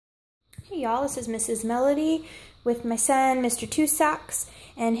Hey y'all, this is Mrs. Melody with my son, Mr. Two Socks,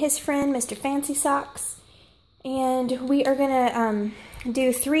 and his friend, Mr. Fancy Socks. And we are going to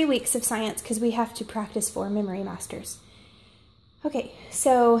do 3 weeks of science because we have to practice for Memory Masters. Okay,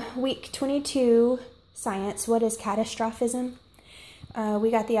 so week 22, science. What is catastrophism?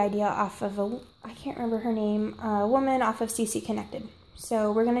 We got the idea off of I can't remember her name, a woman off of CC Connected.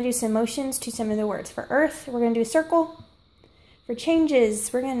 So we're going to do some motions to some of the words. For earth, we're going to do a circle. For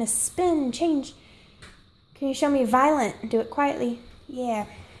changes, we're going to spin, change. Can you show me violent? Do it quietly. Yeah.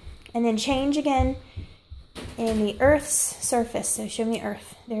 And then change again in the earth's surface. So show me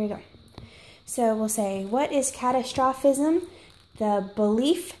earth. There you go. So we'll say, what is catastrophism? The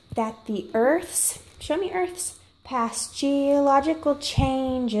belief that the earth's, show me earth's, past geological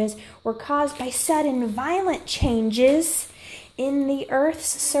changes were caused by sudden violent changes in the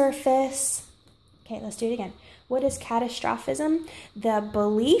earth's surface. Okay, let's do it again. What is catastrophism? The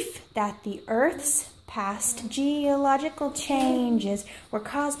belief that the earth's past geological changes were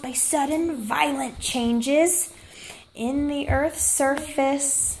caused by sudden violent changes in the earth's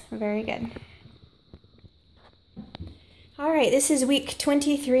surface. Very good. All right, this is week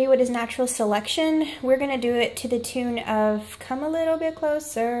 23. What is natural selection? We're going to do it to the tune of Come a Little Bit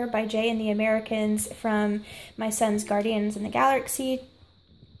Closer by Jay and the Americans from my son's Guardians in the Galaxy.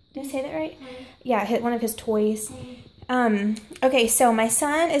 Did I say that right? Yeah, hit one of his toys. Okay, so my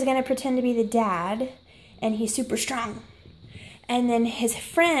son is going to pretend to be the dad, and he's super strong. And then his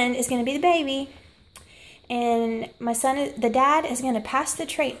friend is going to be the baby. And my son, the dad, is going to pass the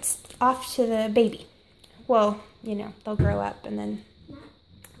traits off to the baby. Well, you know, they'll grow up and then...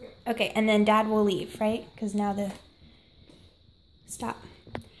 Okay, and then dad will leave, right? Because now the... Stop.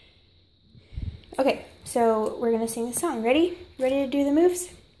 Okay, so we're going to sing the song. Ready? Ready to do the moves?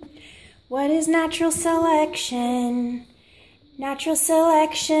 What is natural selection? Natural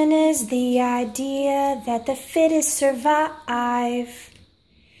selection is the idea that the fittest survive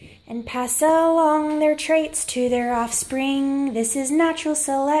and pass along their traits to their offspring. This is natural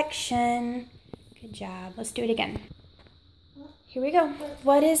selection. Good job. Let's do it again. Here we go.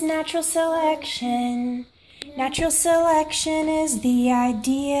 What is natural selection? Natural selection is the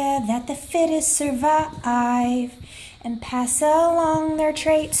idea that the fittest survive and pass along their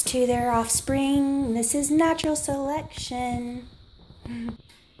traits to their offspring. This is natural selection.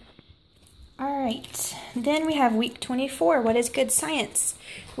 All right, then we have week 24. What is good science?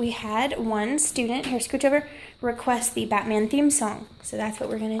 We had one student, here, scooch over, request the Batman theme song. So that's what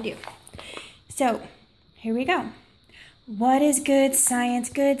we're gonna do. So, here we go. What is good science?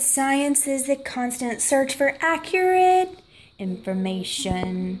 Good science is the constant search for accurate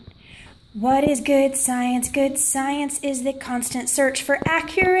information. What is good science? Good science is the constant search for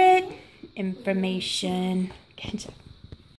accurate information. Good job.